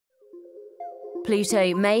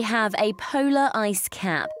Pluto may have a polar ice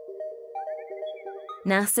cap.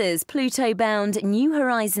 NASA's Pluto-bound New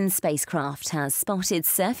Horizons spacecraft has spotted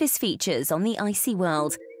surface features on the icy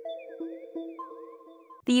world.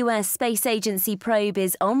 The US Space Agency probe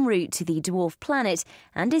is en route to the dwarf planet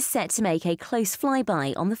and is set to make a close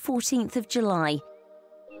flyby on the 14th of July.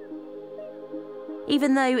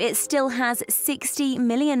 Even though it still has 60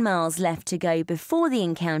 million miles left to go before the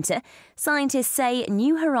encounter, scientists say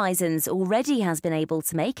New Horizons already has been able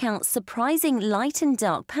to make out surprising light and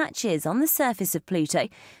dark patches on the surface of Pluto,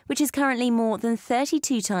 which is currently more than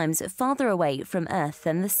 32 times farther away from Earth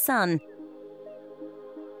than the Sun.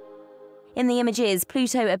 In the images,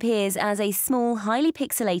 Pluto appears as a small, highly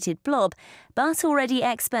pixelated blob, but already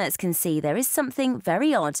experts can see there is something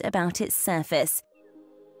very odd about its surface.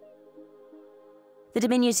 The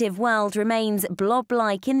diminutive world remains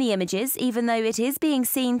blob-like in the images, even though it is being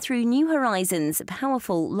seen through New Horizons'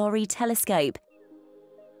 powerful LORRI telescope.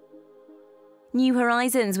 New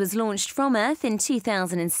Horizons was launched from Earth in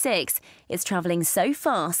 2006. It's travelling so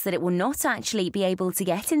fast that it will not actually be able to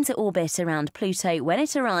get into orbit around Pluto when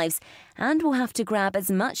it arrives, and will have to grab as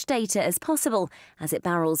much data as possible as it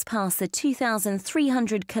barrels past the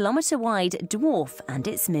 2,300-kilometre-wide dwarf and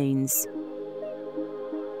its moons.